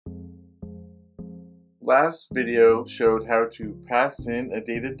last video showed how to pass in a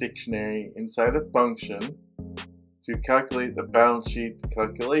data dictionary inside a function to calculate the balance sheet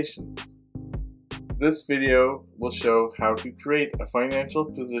calculations. This video will show how to create a financial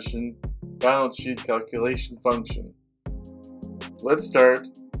position balance sheet calculation function. Let's start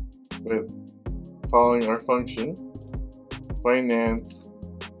with calling our function finance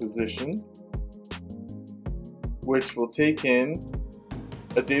position, which will take in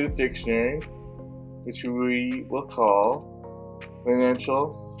a data dictionary, which we will call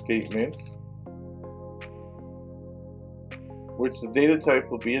financial statement, which the data type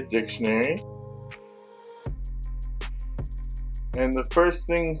will be a dictionary. And the first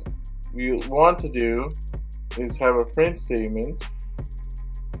thing we want to do is have a print statement.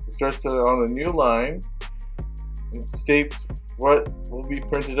 It starts on a new line and states what will be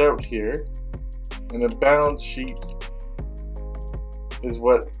printed out here, and a balance sheet is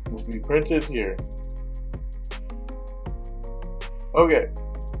what will be printed here. Okay,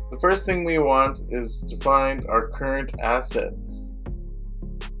 the first thing we want is to find our current assets.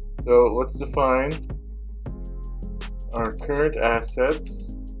 So let's define our current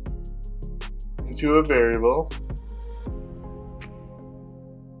assets into a variable.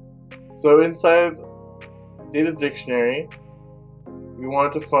 So inside data dictionary, we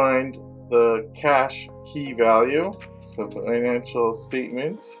want to find the cash key value, so financial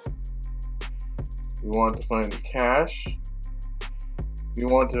statement. We want to find the cash. We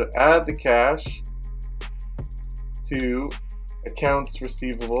want to add the cash to accounts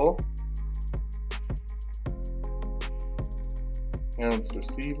receivable. Accounts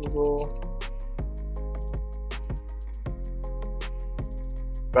receivable.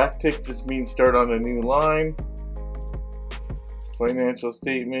 Backtick just means start on a new line. Financial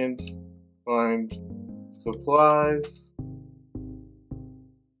statement, find supplies,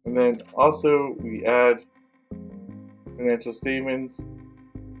 and then also we add financial statement,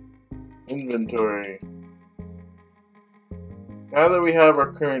 inventory. Now that we have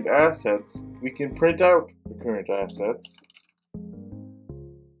our current assets, we can print out the current assets.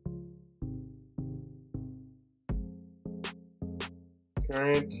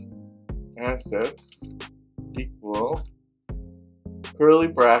 Current assets equal curly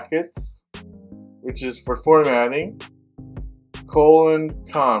brackets, which is for formatting, colon,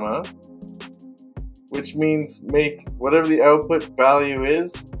 comma, which means make whatever the output value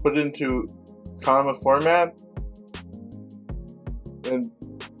is, put into comma format. Then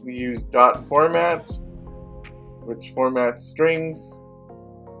we use dot format, which formats strings.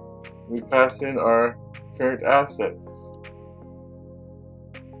 We pass in our current assets.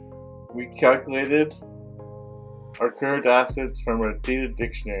 We calculated our current assets from our data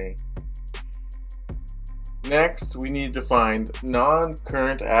dictionary. Next, we need to find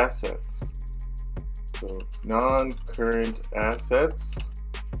non-current assets. So non-current assets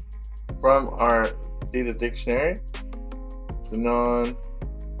from our data dictionary. So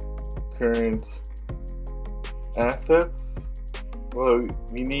non-current assets. Well,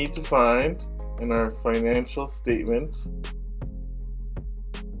 we need to find in our financial statement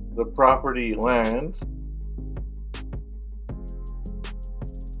the property land.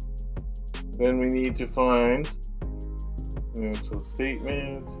 Then we need to find financial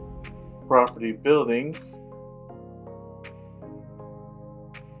statement, property buildings,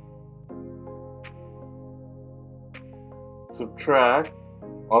 subtract,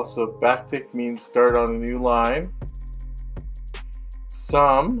 also backtick means start on a new line,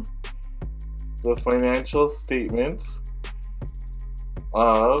 sum the financial statement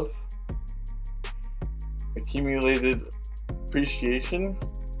of accumulated appreciation,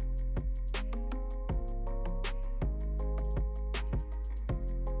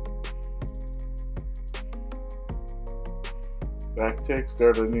 backtick,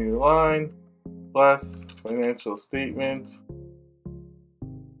 start a new line, plus financial statement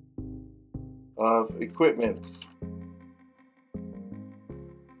of equipment.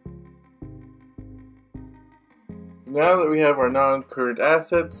 So now that we have our non-current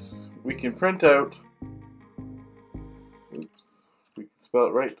assets, we can print out, oops, we can spell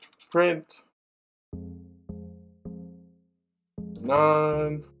it right, print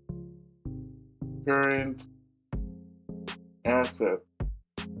non-current asset,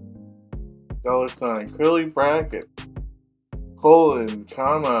 $, curly bracket, colon,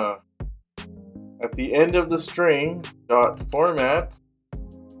 comma, at the end of the string, dot format,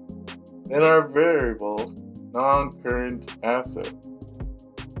 then our variable, non-current asset.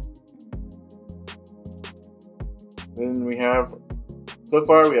 Then we have, so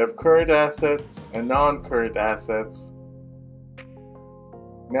far we have current assets and non-current assets.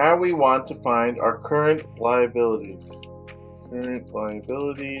 Now we want to find our current liabilities. Current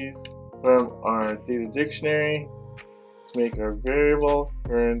liabilities from our data dictionary. Let's make our variable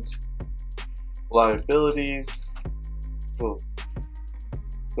current liabilities equals.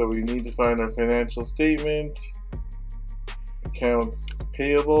 So we need to find our financial statement, accounts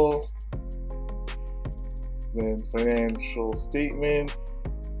payable, then financial statement,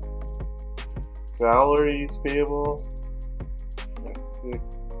 salaries payable, click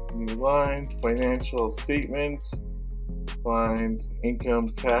new line, financial statement, find income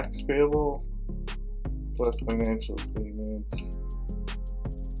tax payable, plus financial statement,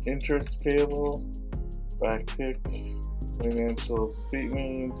 interest payable, backtick, financial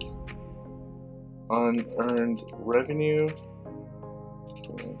statement, unearned revenue,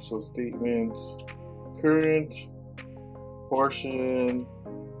 financial statement, current portion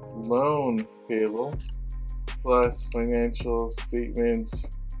loan payable, plus financial statement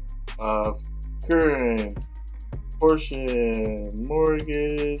of current portion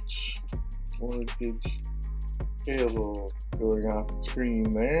mortgage payable. Going off the screen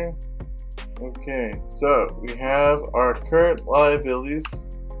there. Okay, so we have our current liabilities.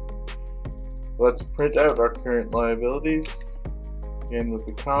 Let's print out our current liabilities. Again with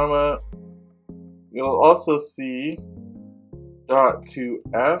the comma. You'll also see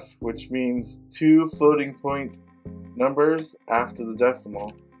 .2f, which means 2 floating point numbers after the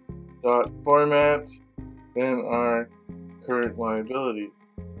decimal. Format, then our current liability.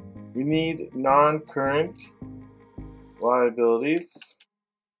 We need non-current liabilities,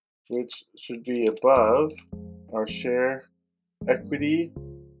 which should be above our share equity,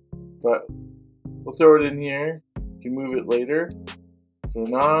 but we'll throw it in here. You can move it later. So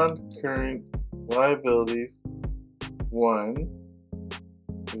non-current liabilities 1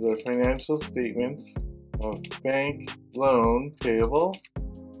 is our financial statement of bank loan payable.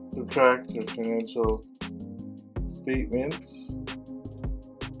 Subtract our financial statement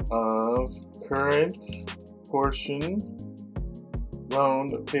of current portion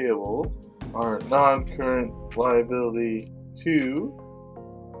loan payable. Our non-current liability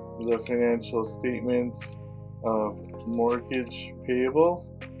 2 is our financial statement of mortgage payable.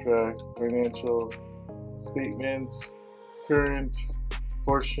 Subtract financial statement current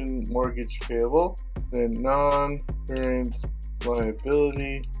portion mortgage payable. Then non-current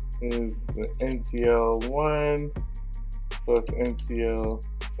liability is the NCL1 plus NCL.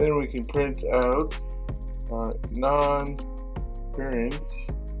 Then we can print out our non-current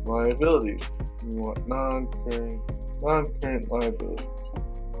liabilities. We want non-current liabilities.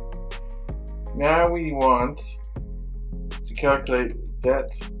 Now we want to calculate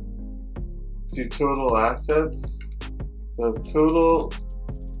debt to total assets. So total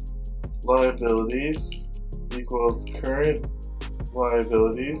liabilities equals current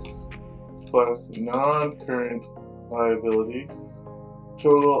liabilities plus non-current liabilities.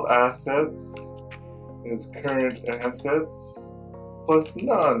 Total assets is current assets plus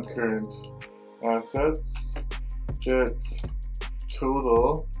non-current assets. Debt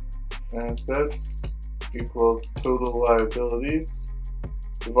total assets equals total liabilities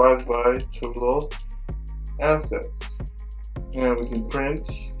divided by total assets. Now we can print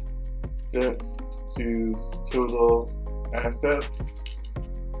debt to total assets.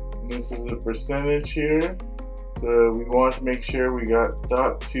 And this is a percentage here. So we want to make sure we got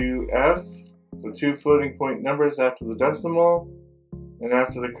 .2f. So 2 floating point numbers after the decimal. And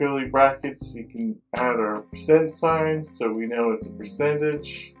after the curly brackets, you can add our percent sign so we know it's a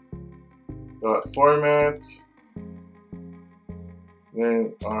percentage. Format.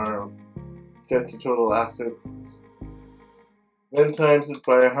 Then our debt to total assets. Then times it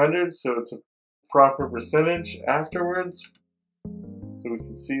by 100, so it's a proper percentage afterwards. So we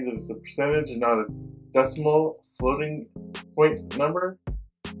can see that it's a percentage and not a decimal floating point number.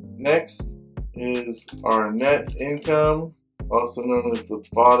 Next is our net income, also known as the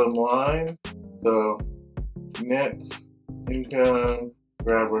bottom line. So net income,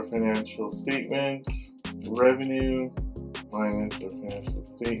 grab our financial statement, revenue minus our financial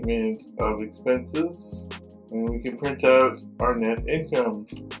statement of expenses, and we can print out our net income.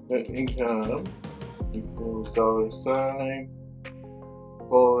 Net income equals $,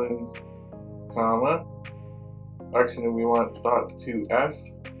 colon, comma. Actually, we want .2f,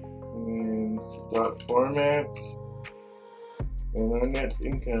 and then format, and our net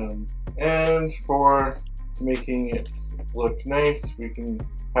income. And for making it look nice, we can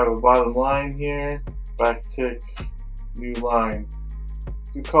have a bottom line here, backtick, new line.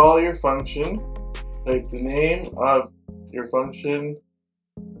 To call your function, type the name of your function,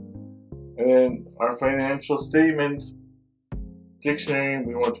 and then our financial statement dictionary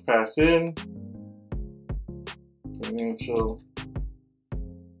we want to pass in. Financial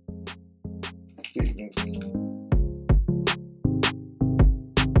statement.